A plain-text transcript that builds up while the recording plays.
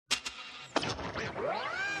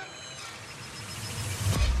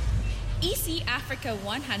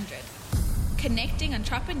ECAfrica100, connecting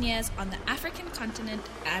entrepreneurs on the African continent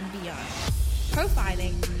and beyond.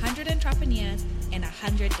 Profiling 100 entrepreneurs in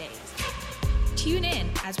 100 days. Tune in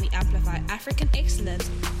as we amplify African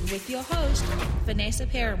excellence with your host, Vanessa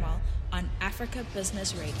Perumal, on Africa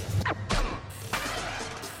Business Radio.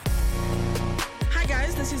 Hi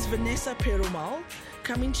guys, this is Vanessa Perumal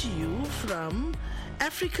coming to you from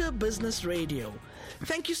Africa Business Radio.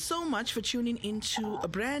 Thank you so much for tuning into a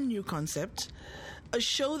brand new concept, a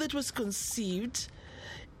show that was conceived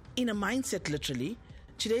in a mindset literally.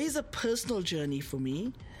 Today is a personal journey for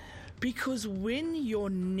me because when your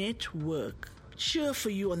network cheer for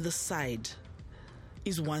you on the side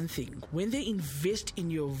is one thing. When they invest in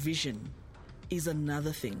your vision is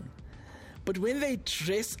another thing. But when they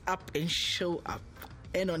dress up and show up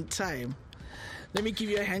and on time, let me give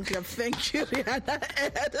you a hand clap. Thank you, Rayana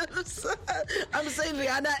Adams. I'm saying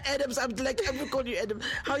Rayana Adams. I'm calling you Adam.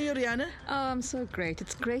 How are you, Rayana? Oh, I'm so great.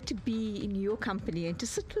 It's great to be in your company and to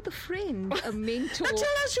sit with a friend, a mentor. Now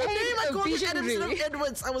tell us your name. I called you Adams visionary. instead of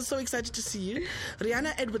Edwards. I was so excited to see you.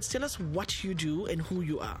 Rayana Edwards, tell us what you do and who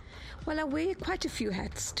you are. Well, I wear quite a few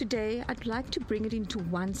hats. Today, I'd like to bring it into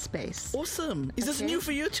one space. Awesome. Is this new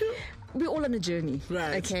for you too? We're all on a journey,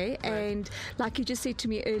 right? Okay, right. And like you just said to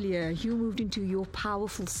me earlier, you moved into your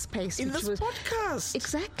powerful space in this podcast.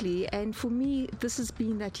 Exactly, and for me, this has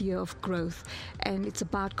been that year of growth, and it's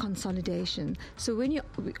about consolidation. So when you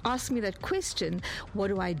ask me that question, what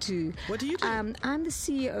do I do? What do you do? I'm the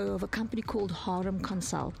CEO of a company called Harem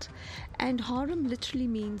Consult, and Harem literally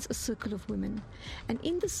means a circle of women, and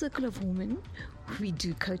in the circle of women, we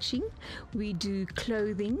do coaching, we do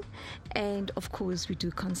clothing, and of course we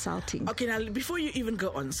do consulting. Okay, now before you even go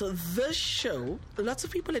on, so this show, lots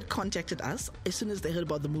of people had contacted us as soon as they heard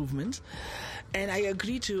about the movement, and I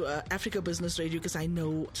agreed to Africa Business Radio because I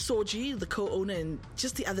know Soji, the co-owner, and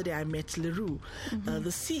just the other day I met Leroux, the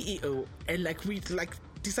CEO, and we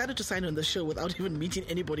decided to sign on the show without even meeting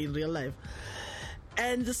anybody in real life.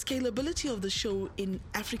 And the scalability of the show in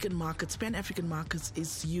African markets, Pan-African markets,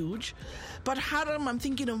 is huge. But Harem, I'm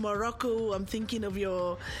thinking of Morocco, I'm thinking of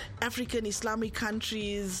your African Islamic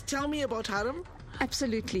countries. Tell me about Harem.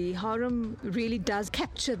 Absolutely. Harem really does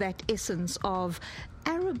capture that essence of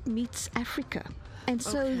Arab meets Africa. And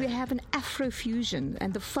so we have an Afrofusion,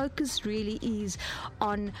 and the focus really is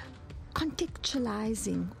on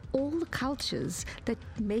contextualizing all the cultures that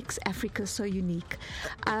makes Africa so unique.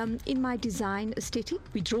 In my design aesthetic,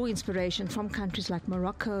 we draw inspiration from countries like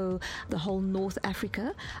Morocco, the whole North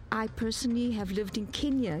Africa. I personally have lived in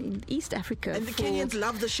Kenya, in East Africa. And the Kenyans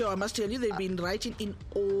love the show, I must tell you. They've been writing in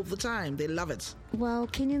all the time. They love it. Well,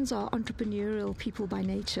 Kenyans are entrepreneurial people by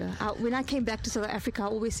nature. When I came back to South Africa, I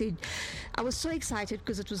always said, I was so excited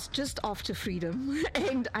because it was just after freedom.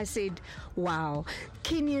 And I said, wow,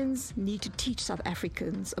 Kenyans need to teach South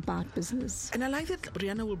Africans about business. And I like that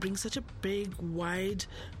Rayana will bring such a big, wide,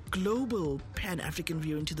 global Pan-African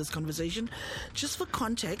view into this conversation. Just for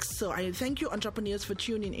context, so I thank you entrepreneurs for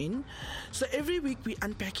tuning in. So every week we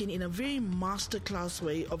unpacking in a very masterclass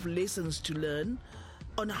way of lessons to learn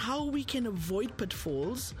on how we can avoid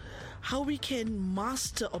pitfalls, how we can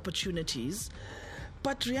master opportunities.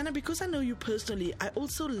 But Rayana, because I know you personally, I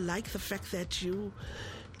also like the fact that you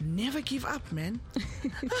never give up, man.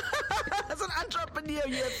 As an entrepreneur,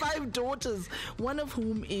 you have 5 daughters, one of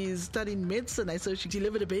whom is studying medicine. I saw she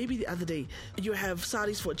delivered a baby the other day. You have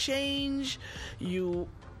Saris for Change. You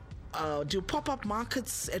do pop-up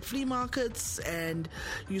markets at flea markets, and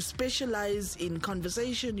you specialize in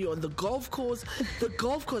conversation. You're on the golf course. The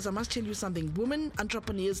golf course, I must tell you something. Women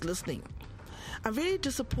entrepreneurs listening, I'm very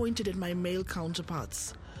disappointed at my male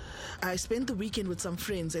counterparts. I spent the weekend with some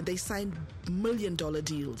friends and they signed $1 million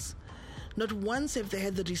deals. Not once have they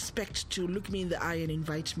had the respect to look me in the eye and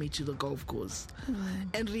invite me to the golf course.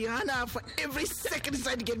 And Rayana, for every second, is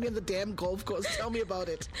trying to get me on the damn golf course. Tell me about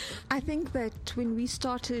it. I think that when we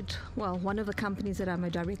started, one of the companies that I'm a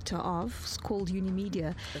director of is called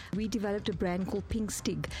Unimedia. We developed a brand called Pink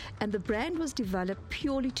Stig, and the brand was developed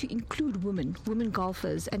purely to include women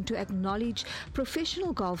golfers, and to acknowledge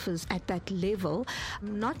professional golfers at that level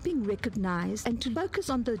not being recognized, and to focus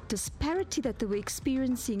on the disparity that they were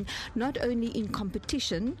experiencing, not only in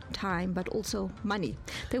competition time but also money.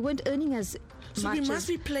 They weren't earning as So we must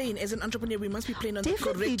be playing, as an entrepreneur, we must be playing on the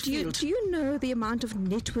correct field. Do you know the amount of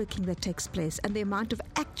networking that takes place and the amount of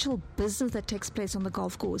actual business that takes place on the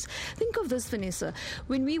golf course? Think of this, Vanessa.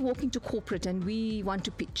 When we walk into corporate and we want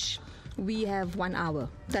to pitch, we have 1 hour.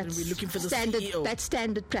 That's we're looking for the standard, CEO. That's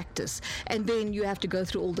standard practice. And then you have to go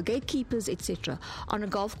through all the gatekeepers, etc. On a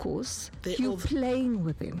golf course, you're playing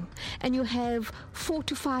with them. And you have 4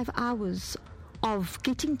 to 5 hours of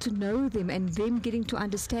getting to know them and them getting to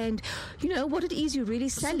understand, what it is you're really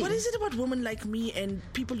selling. So what is it about women like me and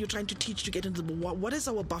people you're trying to teach to get into the... What is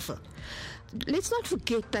our buffer? Let's not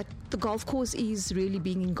forget that the golf course is really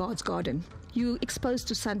being in God's garden. You're exposed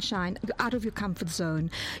to sunshine, you're out of your comfort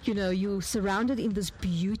zone, you're surrounded in this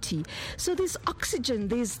beauty. So there's oxygen,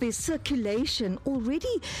 there's circulation.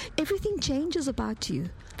 Already, everything changes about you.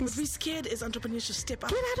 But we're scared as entrepreneurs to step up.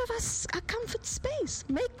 Get out of our comfort space.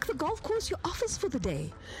 Make the golf course your office for the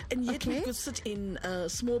day. And yet we could sit in a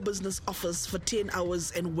small business office for 10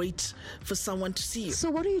 hours and wait for someone to see you. So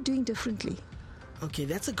what are you doing differently? Okay,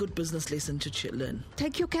 that's a good business lesson to learn.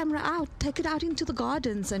 Take your camera out, take it out into the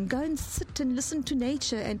gardens and go and sit and listen to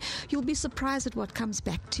nature, and you'll be surprised at what comes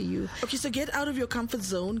back to you. Okay, so get out of your comfort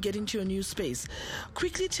zone, get into a new space.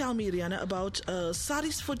 Quickly tell me, Rayana, about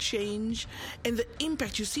Saris for Change and the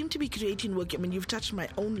impact. You seem to be creating work. I mean, you've touched my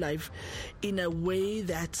own life in a way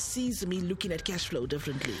that sees me looking at cash flow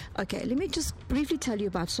differently. Okay, let me just briefly tell you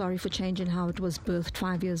about Sorry for Change and how it was birthed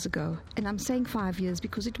 5 years ago. And I'm saying 5 years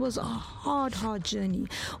because it was a hard journey.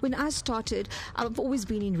 When I started, I've always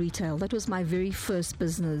been in retail. That was my very first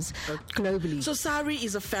business globally. So sari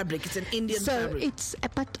is a fabric. It's an Indian fabric.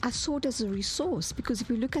 But I saw it as a resource, because if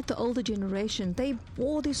you look at the older generation, they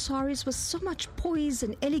wore their saris with so much poise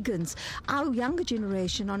and elegance. Our younger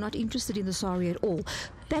generation are not interested in the sari at all.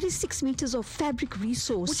 That is 6 meters of fabric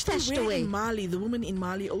resource which stashed they wear away. In Mali, the women in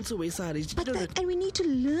Mali also wear saris. And we need to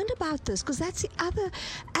learn about this, because that's the other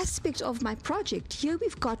aspect of my project. Here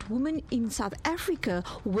we've got women in South Africa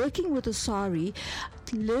working with the sari,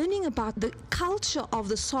 learning about the culture of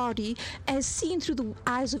the sari as seen through the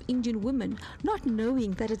eyes of Indian women, not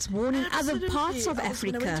knowing that it's worn in other parts of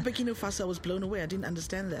Africa. When I went to Burkina Faso, I was blown away. I didn't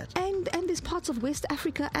understand that. And there's parts of West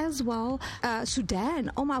Africa as well.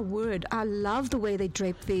 Sudan, oh my word, I love the way they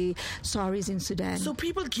drape the saris in Sudan. So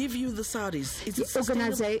people give you the saris. Is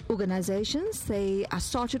it organizations, they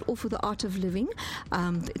started off with the Art of Living.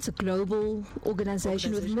 It's a global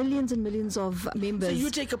organization with millions and millions of members. So you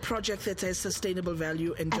take a project that has sustainable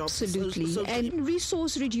value and jobs. Absolutely. And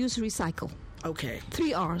resource, reduce, recycle. Okay.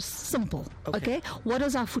 3 R's, simple. Okay. What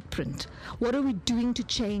is our footprint? What are we doing to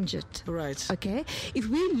change it? Right. Okay. If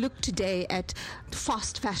we look today at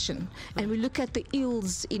fast fashion and we look at the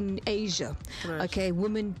ills in Asia, okay,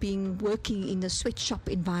 women working in a sweatshop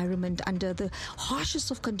environment under the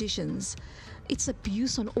harshest of conditions, it's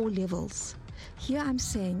abuse on all levels. Here I'm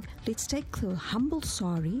saying, let's take the humble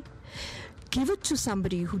sari, give it to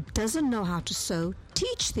somebody who doesn't know how to sew,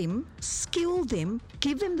 teach them, skill them,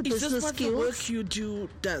 give them the business skills. Is this what the work you do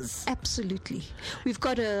does? Absolutely. We've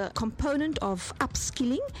got a component of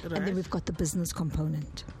upskilling, and then we've got the business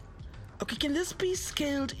component. Okay, can this be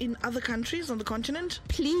scaled in other countries on the continent?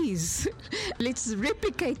 Please, let's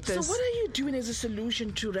replicate this. So what are you doing as a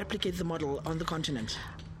solution to replicate the model on the continent?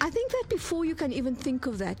 I think that before you can even think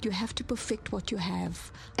of that, you have to perfect what you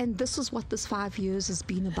have. And this is what this 5 years has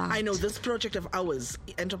been about. I know this project of ours,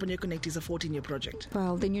 Entrepreneur Connect, is a 14-year project.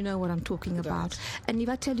 Well, then you know what I'm talking about. And if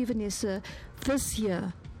I tell you, Vanessa, this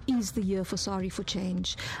year is the year for Sorry for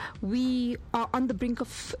Change. We are on the brink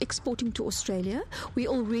of exporting to Australia. We're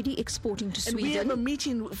already exporting to Sweden. And we have a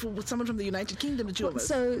meeting with someone from the United Kingdom, the two of us.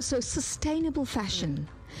 So sustainable fashion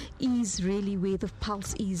is really where the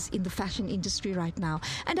pulse is in the fashion industry right now.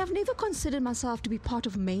 And I've never considered myself to be part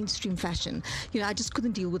of mainstream fashion. I just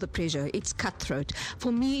couldn't deal with the pressure. It's cutthroat. For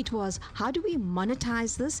me, it was, how do we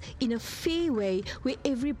monetize this in a fair way where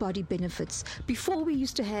everybody benefits? Before, we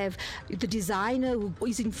used to have the designer who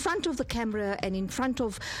is in front of the camera and in front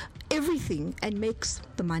of everything and makes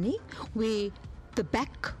the money, where the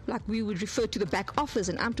back, like we would refer to the back office,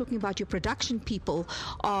 and I'm talking about your production people,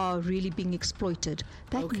 are really being exploited.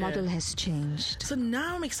 That model has changed. So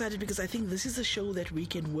now I'm excited because I think this is a show that we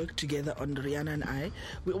can work together on, Rayana and I.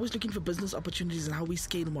 We're always looking for business opportunities and how we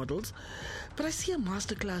scale models. But I see a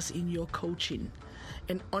masterclass in your coaching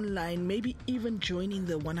and online, maybe even joining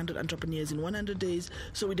the 100 entrepreneurs in 100 days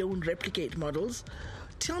so we don't replicate models.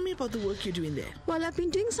 Tell me about the work you're doing there. Well, I've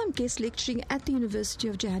been doing some guest lecturing at the University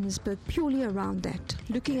of Johannesburg purely around that,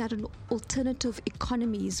 looking at an alternative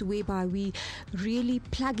economies whereby we really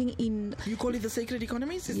plugging in. You call it the sacred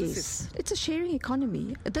economies? Yes. It's a sharing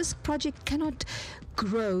economy. This project cannot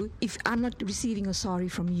grow if I'm not receiving a sorry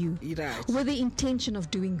from you. Right. With the intention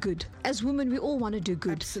of doing good. As women, we all want to do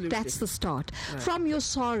good. Absolutely. That's the start. Right. From your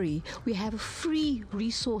sorry, we have a free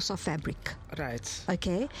resource of fabric. Right.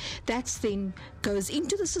 Okay. That's then goes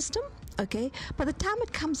into the system. Okay. By the time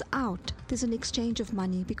it comes out, there's an exchange of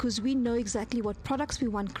money because we know exactly what products we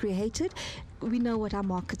want created. We know what our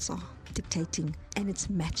markets are dictating, and it's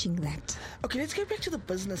matching that. Okay, let's get back to the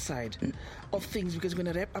business side of things because we're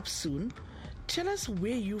going to wrap up soon. Tell us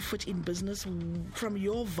where you fit in business from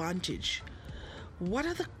your vantage. What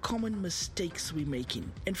are the common mistakes we're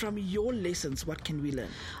making? And from your lessons, what can we learn?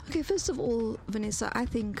 Okay, first of all, Vanessa, I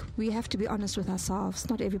think we have to be honest with ourselves.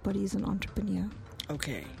 Not everybody is an entrepreneur.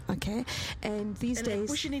 Okay. And these days,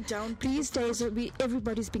 pushing it down.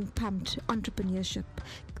 Everybody's being pumped entrepreneurship.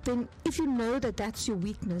 Then, if you know that that's your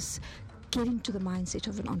weakness, get into the mindset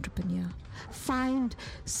of an entrepreneur. Find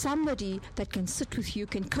somebody that can sit with you,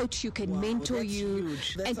 can coach you, can mentor that's you.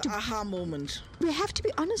 Huge. That's an aha moment. We have to be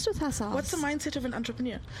honest with ourselves. What's the mindset of an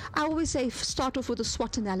entrepreneur? I always say start off with a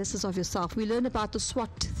SWOT analysis of yourself. We learn about the SWOT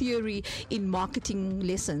theory in marketing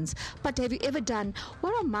lessons. But have you ever done,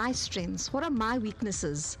 what are my strengths? What are my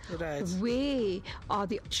weaknesses? Right. Where are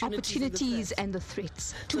the opportunities and the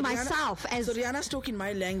threats? So Rayana's talking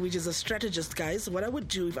my language as a strategist, guys. What I would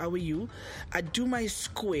do if I were you, I'd do my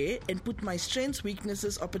square and put my strengths,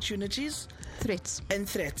 weaknesses, opportunities, threats. And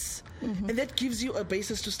that gives you a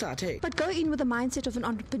basis to start, hey? But go in with the mindset of an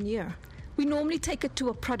entrepreneur. We normally take it to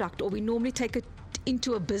a product, or we normally take it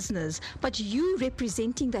into a business, but you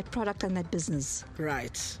representing that product and that business.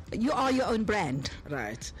 Right. You are your own brand.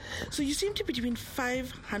 Right. So you seem to be doing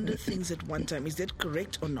 500 things at one time. Is that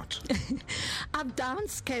correct or not? I've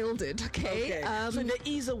downscaled it, okay? So there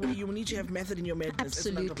is a way. You need to have method in your madness.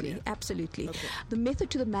 Absolutely. Okay. The method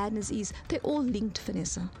to the madness is they're all linked,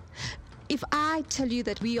 Vanessa. If I tell you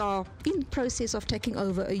that we are in the process of taking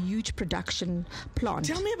over a huge production plant.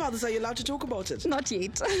 Tell me about this. Are you allowed to talk about it? Not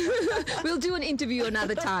yet. We'll do an interview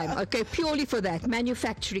another time, okay? Purely for that.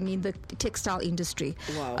 Manufacturing in the textile industry.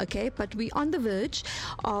 Wow. Okay, but we're on the verge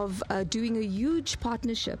of doing a huge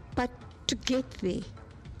partnership. But to get there,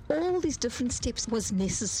 all these different steps was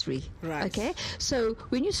necessary. Right. Okay? So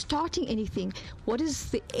when you're starting anything, what is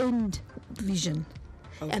the end vision?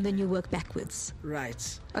 Okay. And then you work backwards.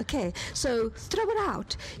 Right. Okay, so throw it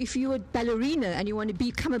out. If you're a ballerina and you want to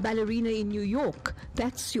become a ballerina in New York,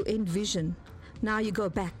 that's your end vision. Now you go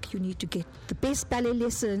back. You need to get the best ballet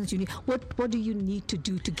lessons. What do you need to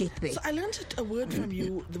do to get there? So I learned a word from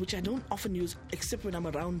you, which I don't often use except when I'm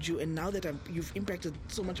around you. And now that you've impacted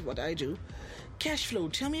so much of what I do, cash flow.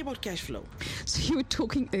 Tell me about cash flow. So you were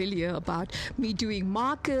talking earlier about me doing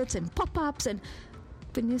markets and pop-ups and...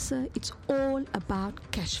 Vanessa, it's all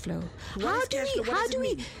about cash flow. How do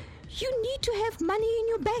we? You need to have money in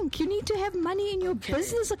your bank. You need to have money in your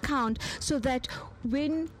business account so that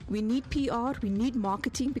when we need PR, we need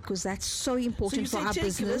marketing because that's so important for our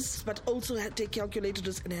business. Risks, but also take calculated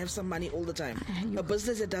risk and have some money all the time. A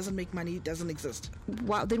business that doesn't make money doesn't exist.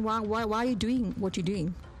 Then why are you doing what you're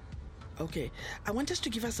doing? Okay, I want us to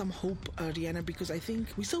give us some hope, Rayana, because I think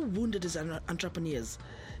we're so wounded as entrepreneurs.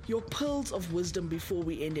 Your pearls of wisdom before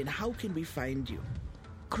we end, and how can we find you?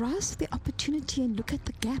 Grasp the opportunity and look at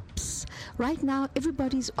the gaps. Right now,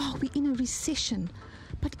 everybody's, we're in a recession.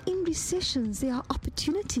 But in recessions, there are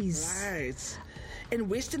opportunities. Right. And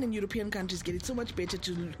Western and European countries get it so much better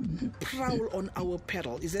to prowl on our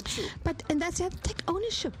peril. Is that true? And that's it. Take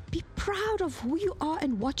ownership. Be proud of who you are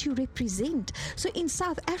and what you represent. So in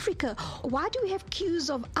South Africa, why do we have queues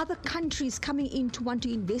of other countries coming in to want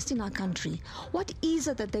to invest in our country? What is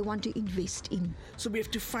it that they want to invest in? So we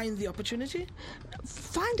have to find the opportunity?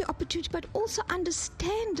 Find the opportunity, but also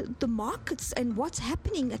understand the markets and what's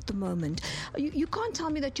happening at the moment. You can't tell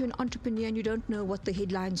me that you're an entrepreneur and you don't know what the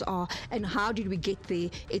headlines are and how did we get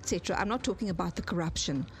there, etc. I'm not talking about the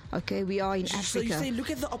corruption. Okay, we are in Africa. So you say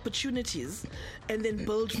look at the opportunities and then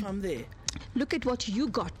build from there. Look at what you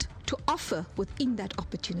got to offer within that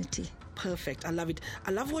opportunity. Perfect. I love it.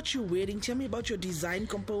 I love what you're wearing. Tell me about your design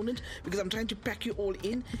component because I'm trying to pack you all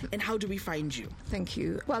in. And how do we find you? Thank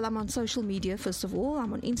you. Well, I'm on social media, first of all.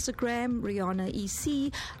 I'm on Instagram, Rayana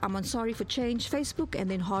EC. I'm on Sorry for Change Facebook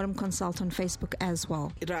and then Harem Consult on Facebook as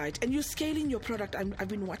well. Right. And you're scaling your product. I've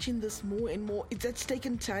been watching this more and more. That's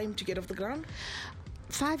taken time to get off the ground?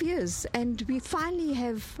 5 years, and we finally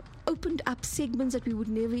have opened up segments that we would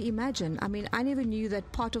never imagine. I mean, I never knew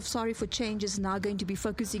that part of Sorry for Change is now going to be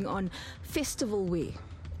focusing on festival wear.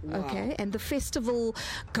 Wow. Okay, and the festival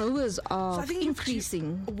goers are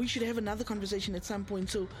increasing. We should have another conversation at some point.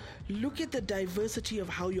 So look at the diversity of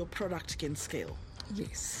how your product can scale.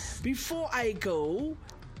 Yes. Before I go,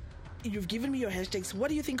 you've given me your hashtags. What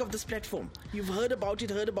do you think of this platform? You've heard about it.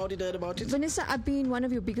 Vanessa, I've been one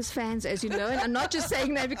of your biggest fans, as you know, and I'm not just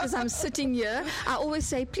saying that because I'm sitting here. I always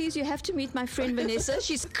say, please, you have to meet my friend Vanessa.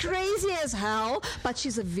 She's crazy as hell, but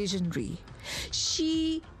she's a visionary.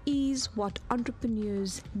 She is what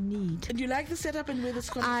entrepreneurs need. And you like the setup and where this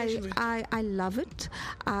conversation I love it.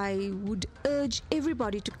 I would urge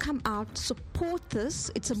everybody to come out, support this.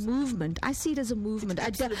 It's a movement. I see it as a movement. It's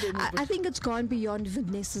absolutely a movement. I think it's gone beyond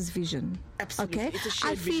Vanessa's vision. Absolutely. Okay? It's a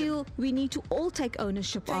shared I feel we need to all take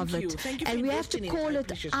ownership of it. Thank you for and we have to investing in it. call I it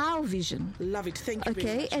appreciate our vision. Love it. Thank you very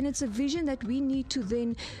Okay, much. and it's a vision that we need to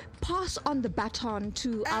then pass on the baton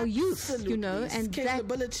to our youth, you know, and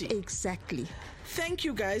Scalability. that exactly. Thank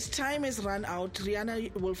you, guys. Time has run out.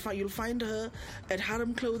 Rayana, you'll find her at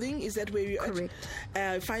Harem Clothing. Is that where you're Correct.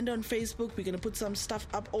 at? Find her on Facebook. We're going to put some stuff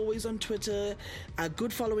up, always on Twitter. A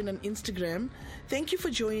good following on Instagram. Thank you for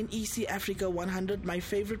joining EC Africa 100, my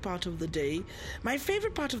favorite part of the day. My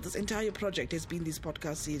favorite part of this entire project has been this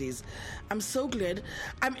podcast series. I'm so glad.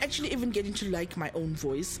 I'm actually even getting to like my own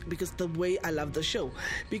voice because the way I love the show.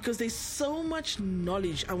 Because there's so much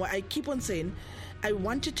knowledge. And I keep on saying, I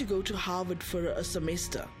wanted to go to Harvard for a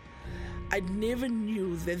semester. I never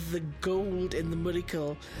knew that the gold and the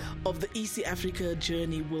miracle of the EC Africa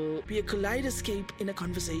journey will be a kaleidoscope in a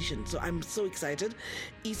conversation. So I'm so excited.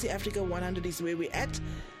 EC Africa 100 is where we're at.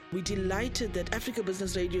 We're delighted that Africa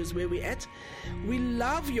Business Radio is where we're at. We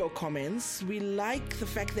love your comments. We like the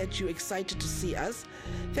fact that you're excited to see us.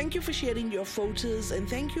 Thank you for sharing your photos and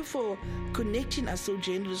thank you for connecting us so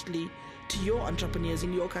generously to your entrepreneurs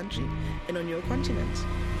in your country and on your continent.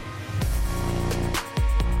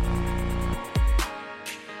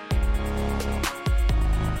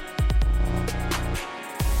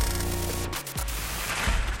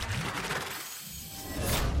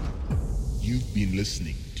 You've been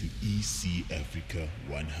listening to EC Africa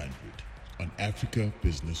 100 on Africa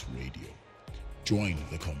Business Radio. Join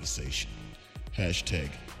the conversation.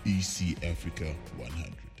 #EC Africa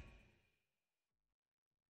 100.